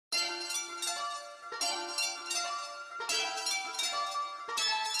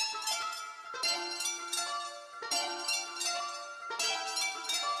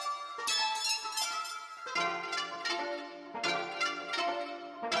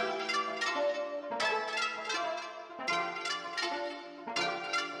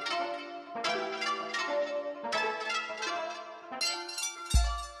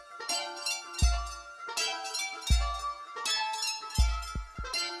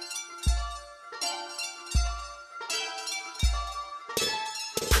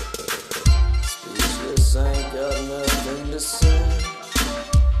say.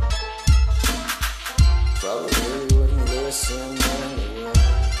 Probably wouldn't listen anyway.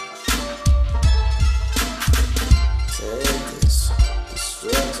 Take this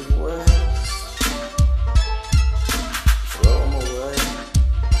destructive ways, throw them away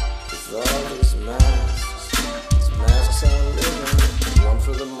with all these masks. These masks I'm living. 1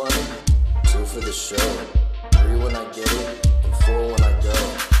 for the money, 2 for the show, 3 when I get it, and 4 when I go,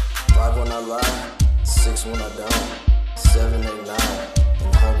 5 when I lie, 6 when I don't, 7, 8, 9,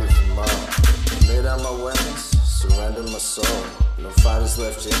 and hungry for more. Lay down my weapons, surrender my soul. No fighters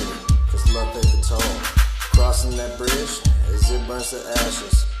left in me, cause love paid the toll. Crossing that bridge as it burns to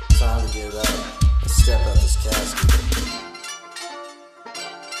ashes. Time to get out and step out this casket.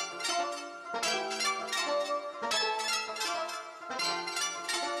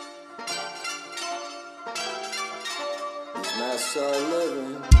 These masks are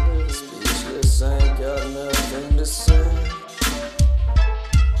living, speechless, ain't got nothing to say.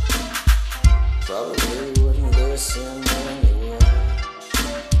 Probably wouldn't listen anyway.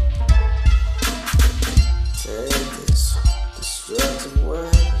 Take this destructive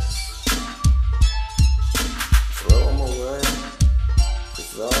ways, throw them away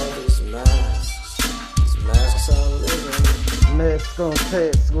with all these masks. These masks are living. Mask on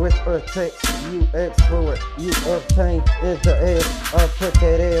text with a text. You ask for it, you obtain in the ass. I put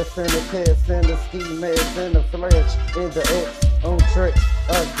that ass in the cast, in the ski mask, in the flash, in the X. On tricks,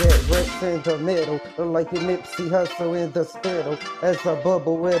 I get wrecked in the middle, like a Nipsey Hustle in the spittle. As I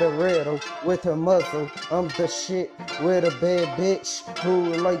bubble with a riddle, with a muzzle. I'm the shit with a bad bitch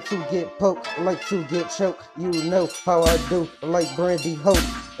who like to get poked, like to get choked. You know how I do, like Brandy Hope.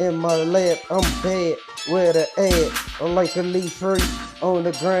 In my lab, I'm bad with an ad, like a leaf free on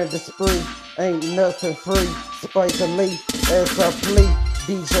the grind spree. Ain't nothing free, Spike a leaf as I flee.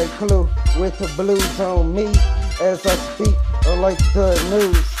 DJ Clue with the blues on me as I speak, like the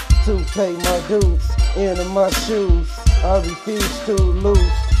news, to pay my dues in my shoes. I refuse to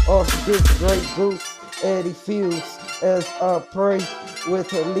lose off this great goose. Eddie Fuse as I pray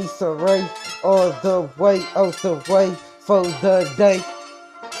with Lisa Ray all the way out the way for the day.